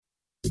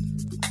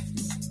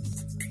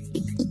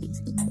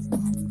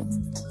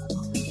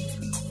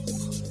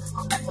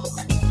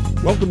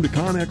Welcome to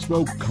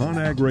ConExpo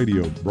ConAg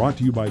Radio, brought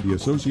to you by the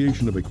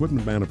Association of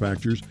Equipment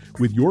Manufacturers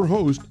with your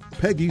host,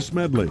 Peggy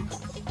Smedley.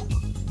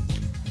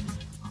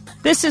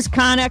 This is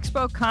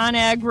ConExpo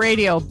ConAg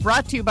Radio,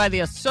 brought to you by the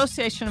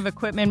Association of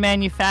Equipment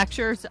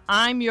Manufacturers.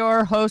 I'm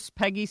your host,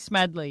 Peggy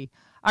Smedley.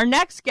 Our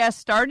next guest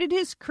started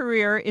his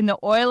career in the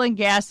oil and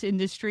gas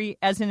industry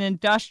as an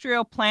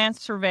industrial plant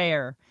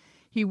surveyor.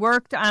 He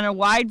worked on a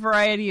wide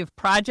variety of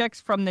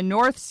projects from the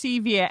North Sea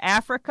via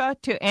Africa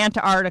to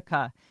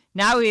Antarctica.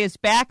 Now he is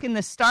back in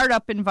the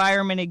startup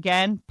environment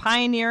again,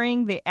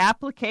 pioneering the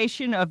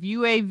application of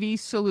UAV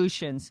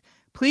solutions.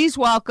 Please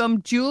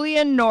welcome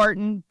Julian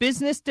Norton,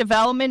 Business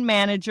Development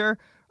Manager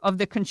of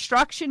the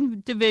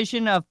Construction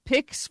Division of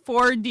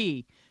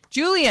Pix4D.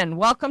 Julian,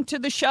 welcome to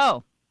the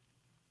show.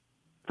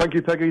 Thank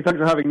you, Peggy. Thanks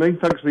for having me.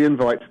 Thanks for the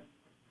invite.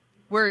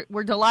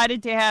 We're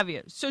delighted to have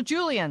you. So,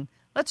 Julian,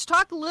 let's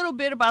talk a little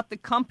bit about the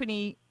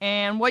company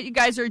and what you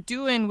guys are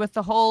doing with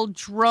the whole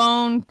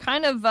drone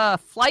kind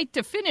of flight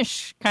to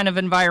finish kind of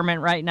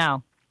environment right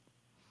now.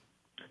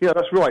 Yeah,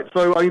 that's right.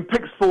 So,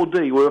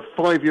 Pix4D, we're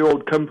a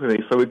 5-year-old company,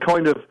 so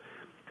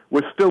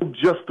we're still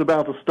just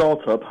about a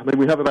startup. I mean,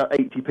 we have about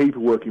 80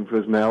 people working for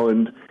us now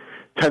and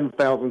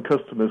 10,000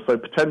 customers, so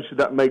potentially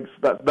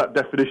that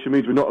definition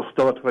means we're not a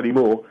startup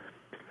anymore.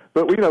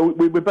 But,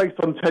 we're based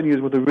on 10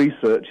 years worth of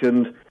research,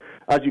 and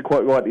as you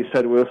quite rightly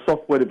said, we're a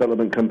software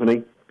development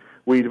company.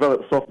 We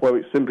develop software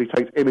which simply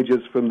takes images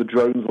from the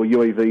drones or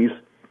UAVs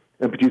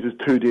and produces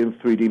 2D and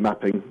 3D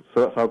mapping.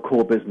 So that's our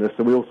core business.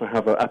 And we also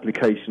have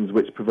applications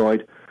which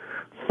provide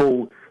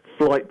full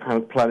flight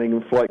planning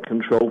and flight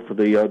control for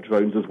the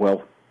drones as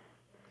well.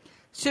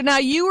 So now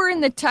you were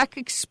in the tech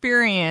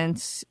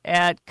experience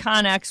at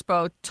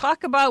ConExpo.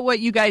 Talk about what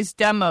you guys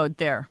demoed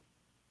there.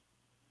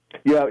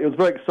 Yeah, it was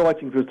very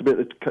exciting for us to be at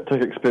the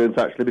tech experience,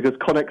 actually, because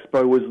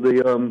ConExpo was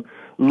the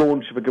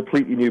launch of a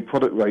completely new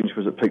product range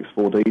for us at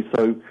Pix4D.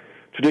 So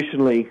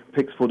traditionally,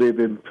 Pix4D have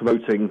been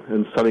promoting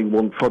and selling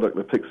one product,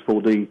 the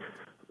Pix4D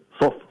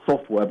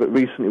software, but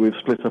recently we've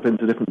split up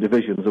into different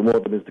divisions, and one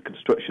of them is the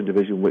construction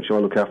division, which I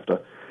look after.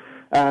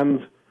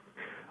 And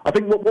I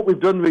think what we've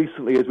done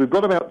recently is we've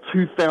got about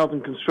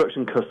 2,000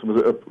 construction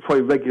customers that are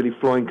probably regularly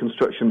flying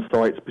construction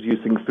sites,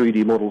 producing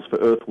 3D models for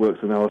earthworks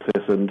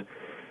analysis and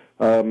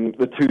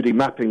the 2D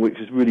mapping, which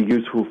is really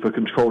useful for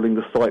controlling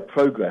the site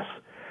progress.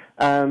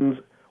 And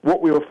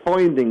what we were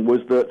finding was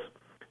that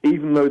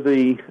even though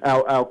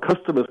our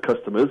customers,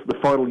 the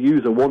final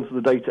user, wanted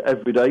the data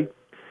every day,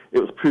 it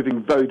was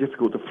proving very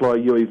difficult to fly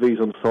UAVs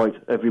on site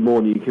every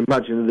morning. You can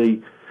imagine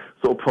the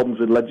sort of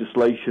problems with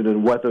legislation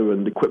and weather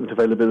and equipment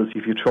availability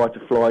if you try to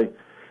fly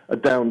a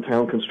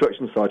downtown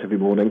construction site every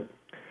morning.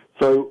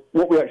 So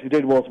what we actually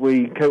did was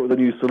we came up with a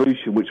new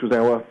solution, which was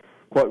our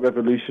quite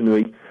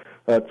revolutionary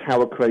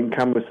tower crane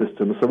camera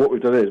system. So what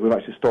we've done is we've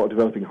actually started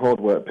developing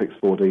hardware at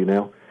Pix4D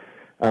now,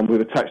 and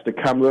we've attached a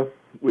camera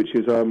which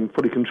is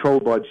fully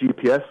controlled by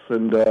GPS,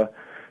 and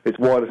it's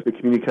wirelessly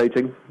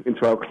communicating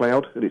into our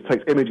cloud, and it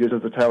takes images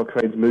as the tower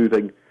crane's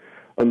moving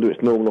under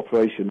its normal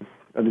operation,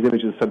 and these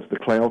images are sent to the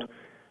cloud,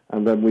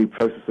 and then we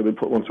process them and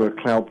put them onto a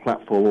cloud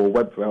platform or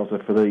web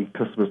browser for the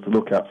customers to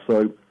look at.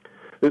 So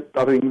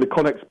I think the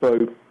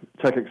ConExpo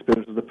Tech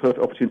Experience is the perfect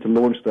opportunity to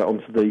launch that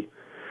onto the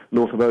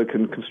North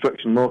American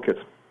construction market.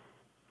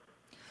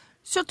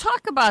 So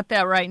talk about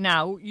that right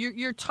now.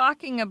 You're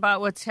talking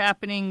about what's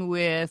happening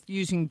with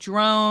using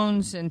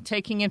drones and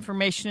taking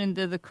information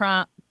into the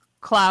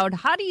cloud.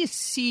 How do you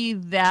see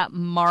that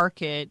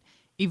market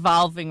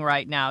evolving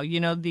right now? You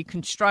know, the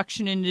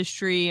construction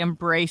industry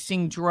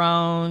embracing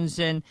drones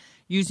and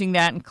using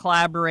that in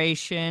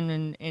collaboration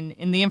and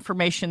in the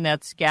information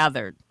that's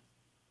gathered.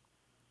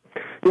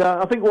 Yeah,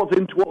 I think what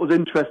was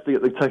interesting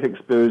at the Tech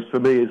Experience for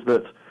me is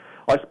that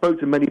I spoke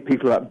to many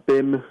people about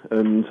BIM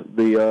and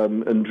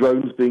and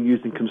drones being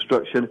used in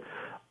construction,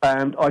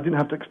 and I didn't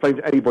have to explain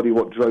to anybody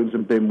what drones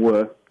and BIM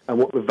were and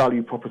what the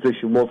value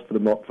proposition was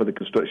for the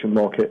construction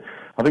market.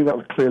 I think that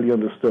was clearly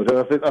understood. And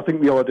I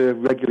think the idea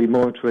of regularly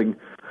monitoring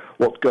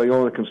what's going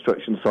on a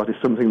construction site is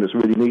something that's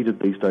really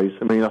needed these days.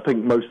 I mean, I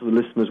think most of the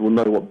listeners will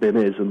know what BIM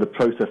is, and the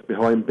process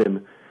behind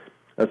BIM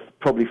has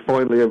probably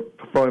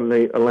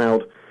finally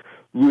allowed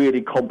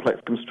really complex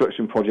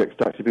construction projects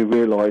to actually be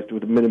realised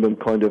with a minimum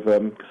kind of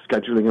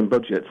scheduling and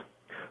budget.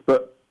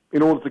 But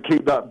in order to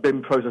keep that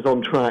BIM process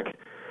on track,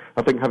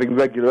 I think having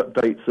regular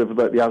updates of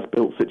the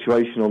as-built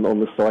situation on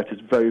the site is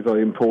very,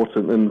 very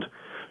important. And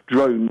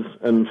drones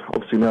and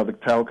obviously now the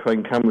tower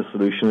crane camera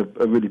solution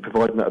are really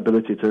providing that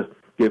ability to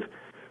give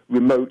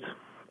remote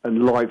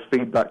and live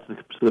feedback to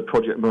the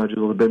project managers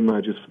or the BIM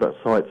managers for that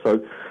site.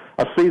 So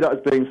I see that as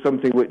being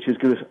something which is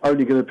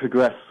only going to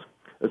progress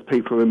as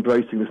people are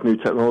embracing this new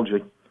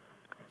technology.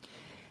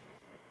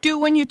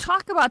 When you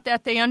talk about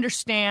that, they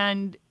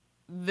understand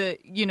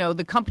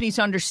the companies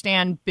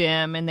understand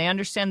BIM and they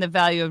understand the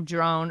value of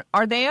drone.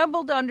 Are they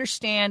able to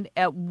understand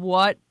at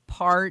what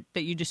part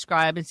that you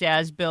describe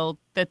as built,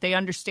 that they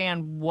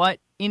understand what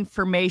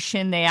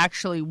information they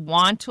actually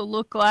want to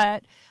look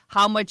at,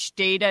 how much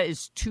data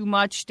is too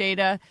much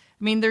data?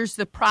 I mean, there's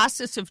the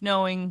process of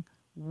knowing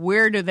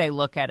Where do they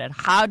look at it?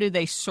 How do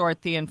they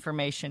sort the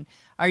information?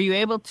 Are you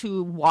able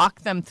to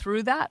walk them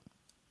through that?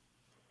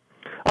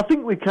 I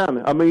think we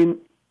can. I mean,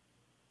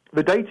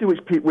 the data which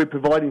we're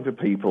providing for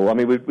people, I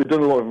mean, we've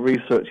done a lot of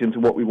research into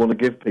what we want to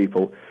give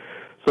people.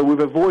 So we've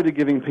avoided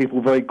giving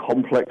people very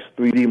complex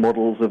 3D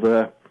models of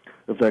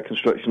their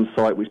construction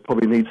site, which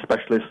probably needs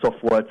specialist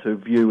software to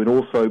view and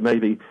also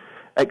maybe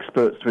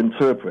experts to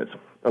interpret.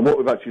 And what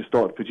we've actually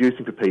started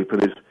producing for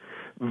people is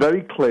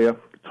very clear,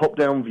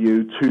 top-down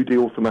view, 2D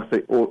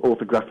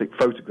orthographic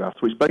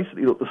photographs, which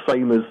basically look the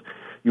same as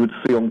you would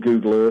see on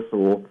Google Earth,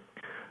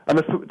 and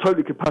they're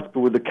totally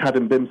compatible with the CAD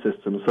and BIM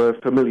system, so a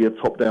familiar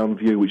top-down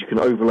view which you can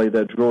overlay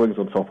their drawings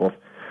on top of.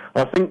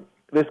 I think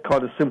this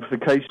kind of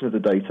simplification of the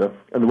data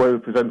and the way we're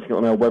presenting it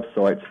on our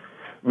website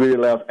really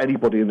allows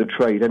anybody in the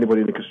trade,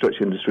 anybody in the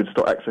construction industry to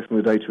start accessing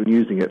the data and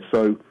using it.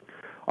 So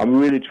I'm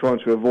really trying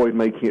to avoid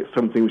making it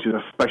something which is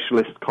a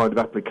specialist kind of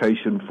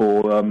application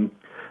for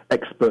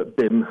expert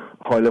BIM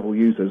high-level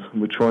users.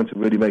 And we're trying to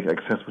really make it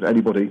accessible to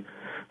anybody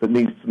that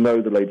needs to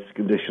know the latest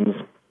conditions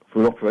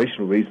for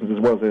operational reasons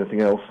as well as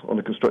anything else on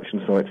a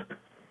construction site.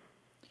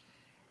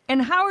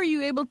 And how are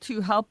you able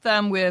to help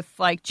them with,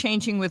 like,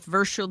 changing with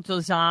virtual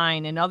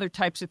design and other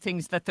types of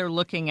things that they're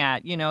looking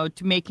at,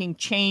 to making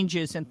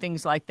changes and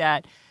things like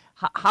that?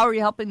 How are you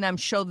helping them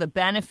show the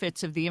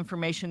benefits of the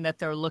information that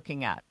they're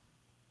looking at?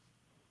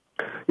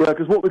 Yeah,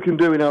 because what we can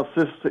do in our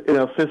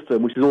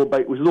system, which is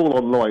all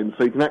online,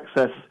 so you can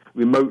access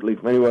remotely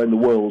from anywhere in the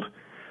world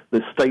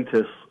the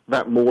status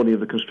that morning of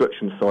the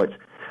construction site.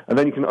 And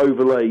then you can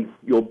overlay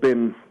your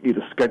BIM,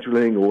 either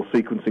scheduling or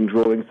sequencing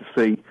drawings to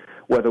see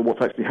whether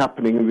what's actually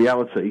happening in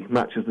reality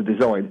matches the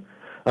design.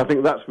 I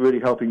think that's really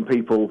helping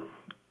people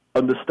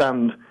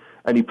understand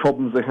any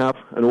problems they have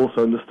and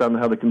also understand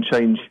how they can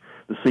change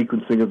the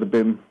sequencing of the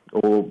BIM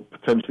or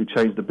potentially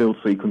change the build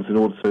sequence in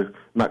order to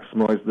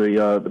maximise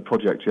the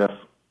project, yes.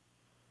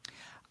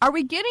 Are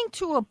we getting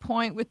to a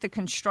point with the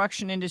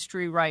construction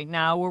industry right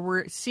now where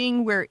we're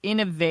seeing where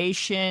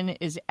innovation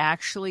is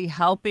actually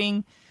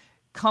helping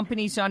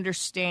companies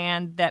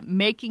understand that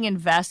making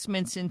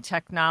investments in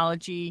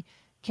technology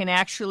can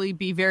actually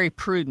be very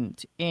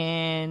prudent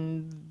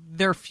in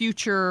their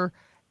future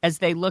as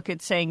they look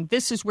at saying,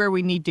 this is where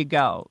we need to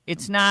go?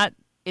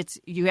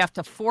 You have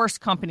to force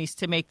companies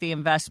to make the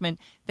investment.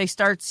 They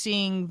start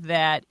seeing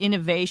that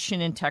innovation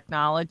in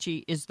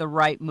technology is the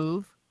right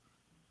move.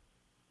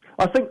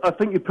 I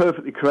think you're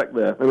perfectly correct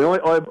there. I mean,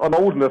 I'm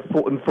old enough,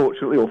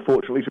 unfortunately or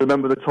fortunately, to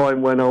remember the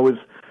time when I was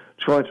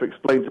trying to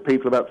explain to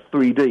people about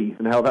 3D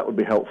and how that would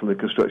be helpful in the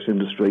construction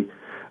industry.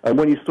 And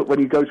when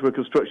you go to a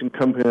construction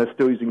company and they're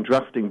still using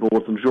drafting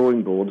boards and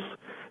drawing boards,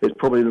 it's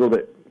probably a little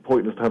bit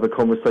pointless to have a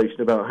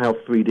conversation about how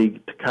 3D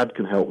CAD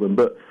can help them.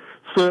 But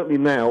certainly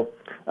now,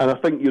 and I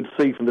think you'd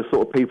see from the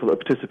sort of people that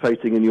are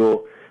participating in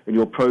your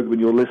program and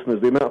your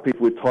listeners, the amount of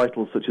people with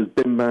titles such as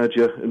BIM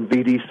manager and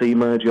VDC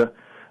manager,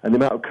 and the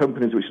amount of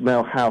companies which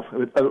now have,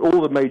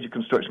 all the major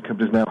construction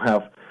companies now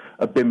have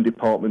a BIM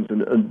department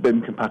and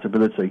BIM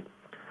compatibility.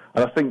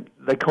 And I think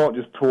they can't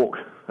just talk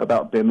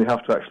about BIM, they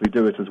have to actually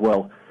do it as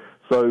well.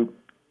 So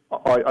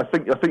I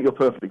think you're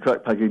perfectly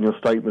correct, Peggy, in your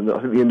statement that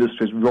I think the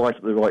industry is right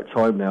at the right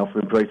time now for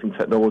embracing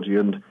technology,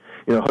 and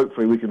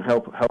hopefully we can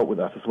help with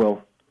that as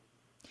well.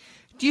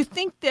 Do you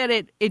think that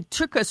it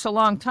took us a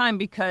long time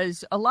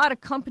because a lot of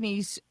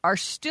companies are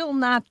still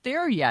not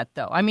there yet,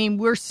 though? I mean,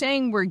 we're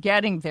saying we're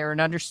getting there and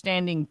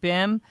understanding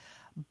BIM,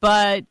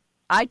 but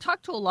I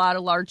talk to a lot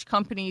of large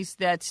companies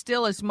that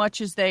still, as much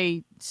as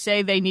they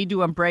say they need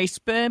to embrace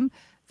BIM,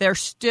 they're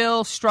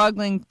still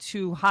struggling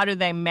to how do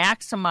they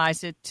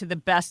maximize it to the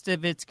best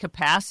of its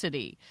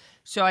capacity.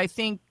 So I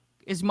think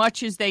as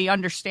much as they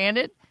understand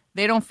it,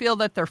 they don't feel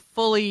that they're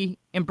fully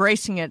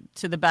embracing it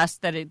to the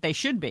best that they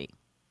should be.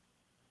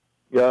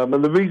 Yeah, and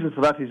the reason for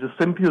that is just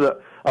simply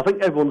that I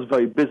think everyone's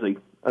very busy.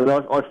 And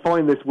I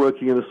find this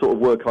working in the sort of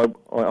work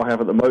I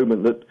have at the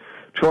moment, that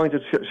trying to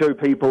show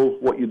people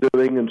what you're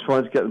doing and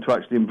trying to get them to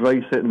actually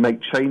embrace it and make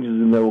changes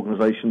in their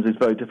organisations is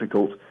very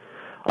difficult.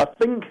 I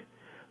think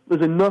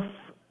there's enough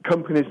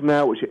companies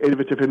now which are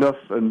innovative enough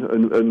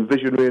and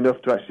visionary enough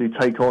to actually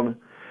take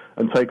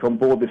on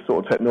board this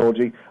sort of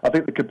technology. I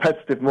think the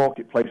competitive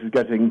marketplace is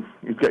getting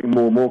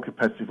more and more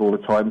competitive all the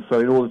time. So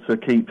in order to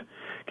keep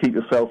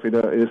yourself in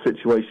a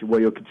situation where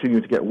you're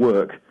continuing to get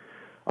work,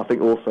 I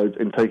think also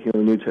in taking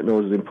on new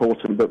technology is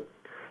important. But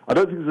I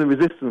don't think there's a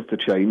resistance to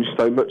change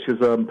so much as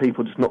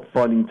people just not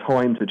finding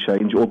time to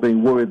change or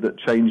being worried that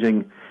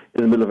changing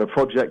in the middle of a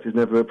project is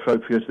never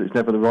appropriate, it's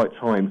never the right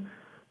time.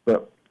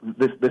 But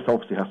this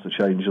obviously has to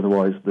change,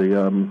 otherwise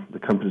the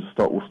companies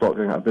will start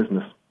going out of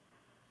business.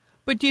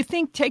 But do you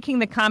think taking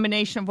the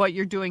combination of what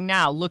you're doing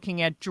now,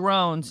 looking at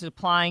drones,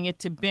 applying it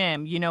to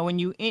BIM, when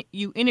you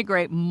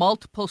integrate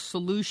multiple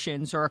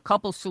solutions or a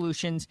couple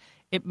solutions,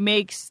 it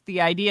makes the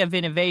idea of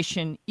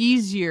innovation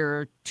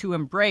easier to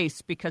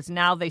embrace because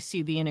now they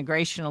see the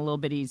integration a little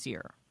bit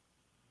easier?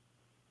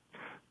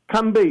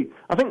 Can be.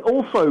 I think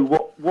also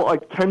what I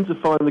tend to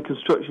find in the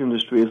construction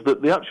industry is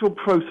that the actual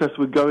process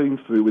we're going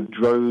through with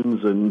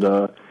drones and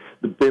the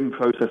BIM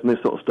process and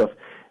this sort of stuff,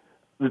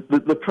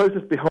 the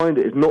process behind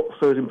it is not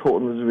so as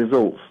important as the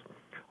results.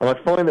 And I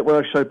find that when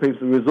I show people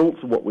the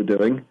results of what we're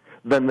doing,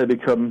 then they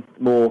become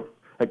more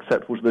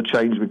acceptable to the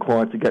change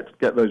required to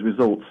get those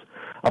results.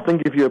 I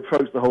think if you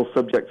approach the whole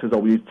subject as,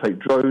 we need to take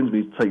drones,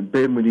 we need to take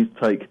BIM, we need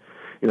to take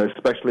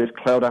specialist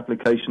cloud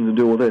applications and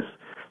do all this,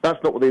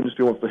 that's not what the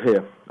industry wants to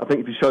hear. I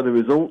think if you show the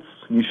results,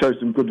 and you show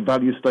some good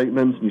value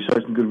statements, and you show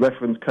some good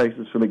reference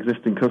cases from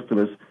existing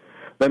customers,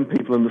 then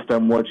people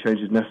understand why change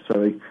is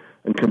necessary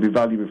and can be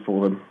valuable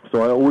for them.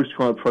 So I always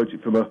try and approach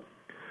it from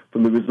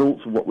the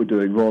results of what we're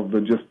doing rather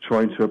than just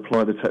trying to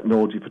apply the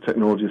technology for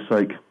technology's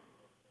sake.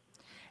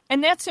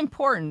 And that's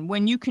important.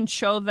 When you can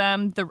show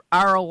them the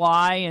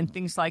ROI and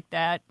things like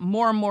that,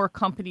 more and more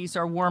companies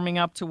are warming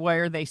up to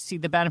where they see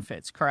the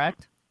benefits,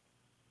 correct?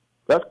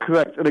 That's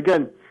correct. And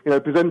again,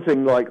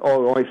 presenting like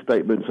ROI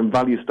statements and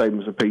value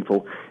statements of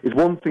people is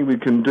one thing we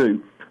can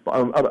do. But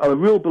I'm a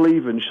real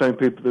believer in showing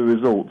people the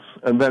results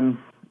and then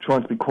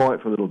trying to be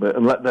quiet for a little bit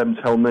and let them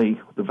tell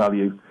me the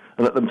value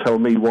and let them tell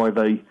me why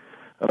they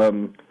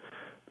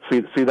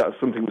see that as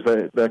something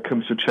that their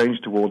company should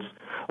change towards.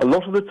 A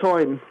lot of the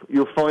time,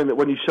 you'll find that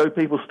when you show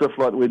people stuff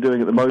like we're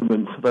doing at the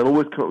moment, they'll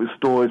always come up with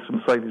stories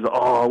from saying things like,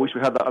 I wish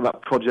we had that on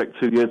that project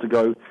 2 years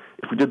ago.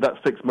 If we did that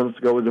 6 months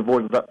ago, we'd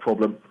avoided that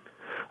problem.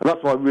 And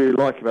that's what I really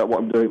like about what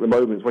I'm doing at the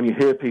moment, is when you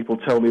hear people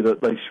tell me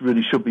that they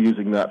really should be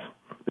using that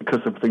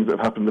because of things that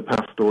have happened in the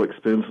past or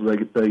experiences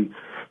they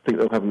think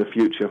they'll have in the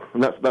future.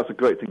 And that's a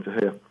great thing to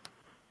hear.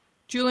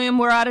 Julian,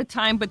 we're out of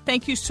time, but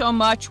thank you so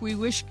much. We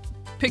wish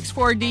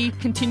Pix4D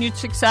continued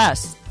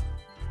success.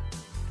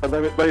 And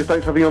many thanks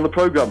for having me on the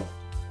program.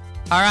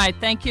 All right,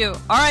 thank you.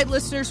 All right,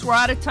 listeners, we're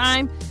out of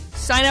time.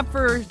 Sign up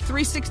for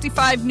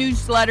 365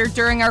 newsletter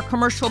during our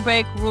commercial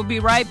break. We'll be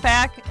right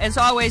back. As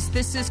always,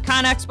 this is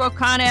ConExpo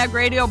ConAg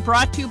Radio,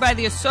 brought to you by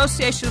the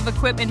Association of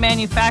Equipment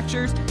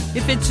Manufacturers.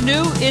 If it's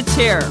new, it's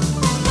here.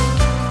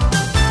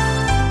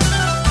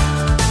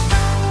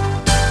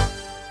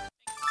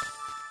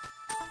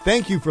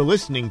 Thank you for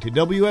listening to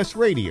WS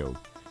Radio.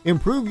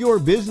 Improve your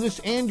business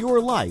and your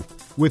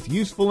life with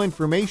useful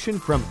information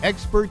from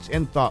experts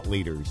and thought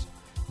leaders.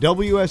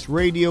 WS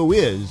Radio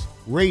is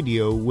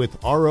radio with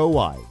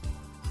ROI.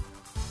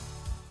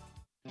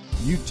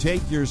 You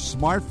take your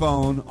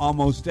smartphone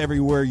almost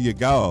everywhere you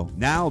go.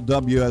 Now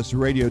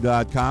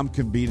WSRadio.com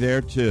can be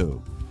there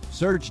too.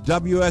 Search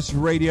WS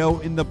Radio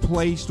in the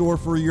Play Store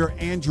for your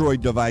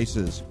Android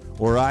devices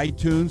or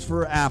iTunes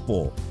for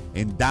Apple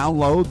and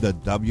download the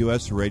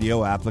WS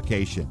Radio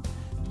application.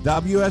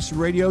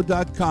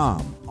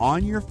 WSRadio.com,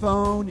 on your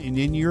phone and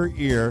in your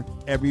ear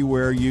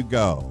everywhere you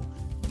go.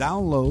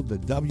 Download the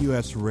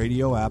WS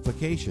Radio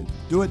application.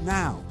 Do it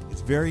now. It's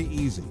very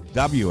easy.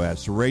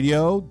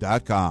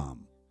 WSRadio.com.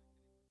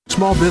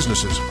 Small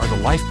businesses are the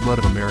lifeblood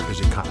of America's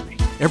economy.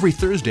 Every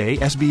Thursday,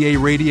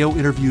 SBA Radio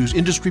interviews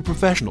industry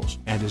professionals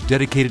and is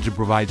dedicated to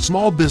provide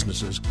small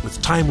businesses with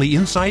timely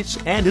insights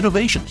and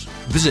innovations.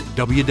 Visit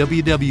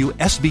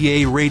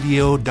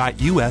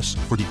www.sbaradio.us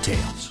for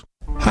details.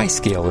 Hi,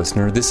 Scale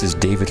listener. This is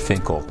David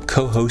Finkel,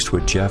 co-host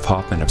with Jeff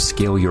Hoffman of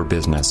Scale Your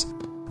Business.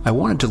 I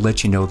wanted to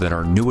let you know that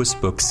our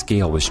newest book,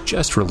 Scale, was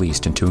just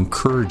released and to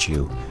encourage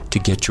you to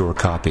get your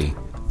copy.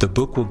 The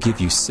book will give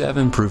you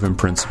 7 proven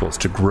principles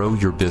to grow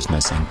your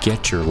business and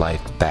get your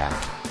life back.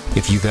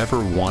 If you've ever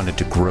wanted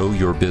to grow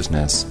your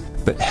business,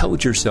 but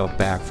held yourself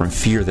back from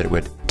fear that it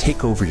would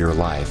take over your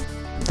life,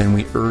 then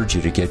we urge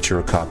you to get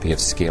your copy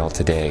of Scale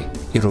today.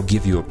 It'll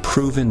give you a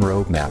proven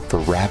roadmap for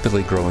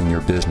rapidly growing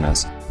your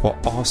business while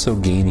also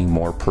gaining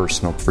more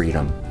personal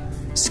freedom.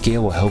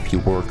 Scale will help you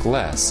work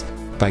less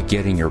by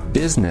getting your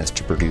business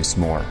to produce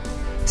more.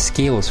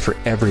 Scale is for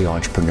every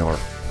entrepreneur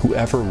who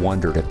ever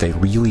wondered if they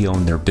really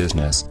own their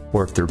business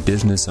or if their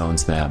business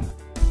owns them.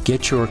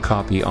 Get your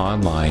copy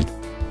online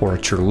or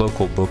at your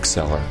local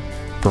bookseller.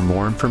 For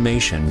more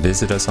information,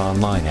 visit us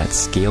online at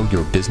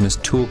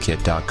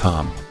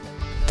scaleyourbusinesstoolkit.com.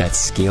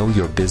 That's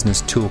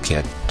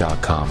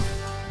scaleyourbusinesstoolkit.com.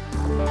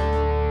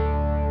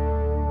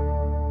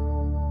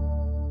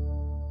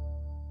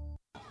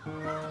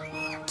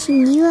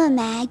 Can you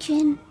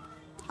imagine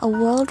a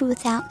world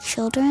without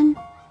children?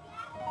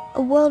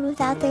 A world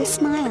without their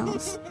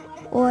smiles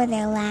or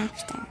their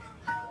laughter?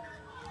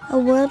 A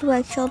world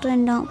where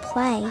children don't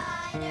play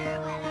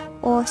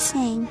or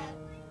sing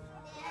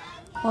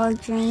or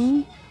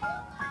dream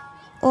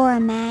or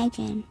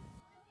imagine?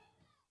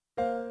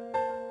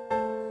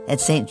 At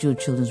St. Jude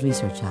Children's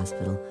Research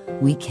Hospital,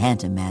 we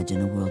can't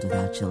imagine a world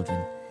without children.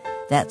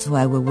 That's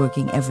why we're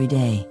working every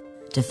day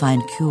to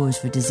find cures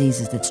for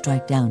diseases that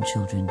strike down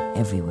children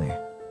everywhere.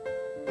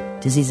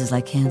 Diseases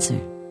like cancer,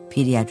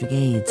 pediatric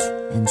AIDS,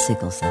 and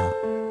sickle cell.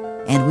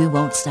 And we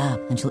won't stop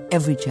until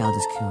every child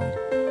is cured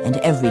and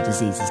every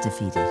disease is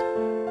defeated.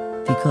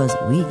 Because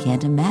we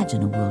can't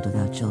imagine a world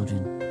without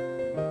children.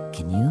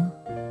 Can you?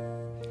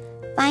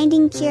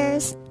 Finding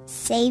cures,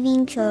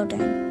 saving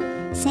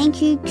children. St.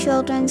 Jude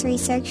Children's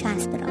Research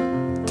Hospital.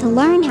 To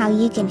learn how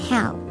you can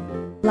help,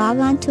 log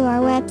on to our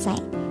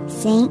website,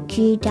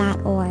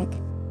 stjude.org.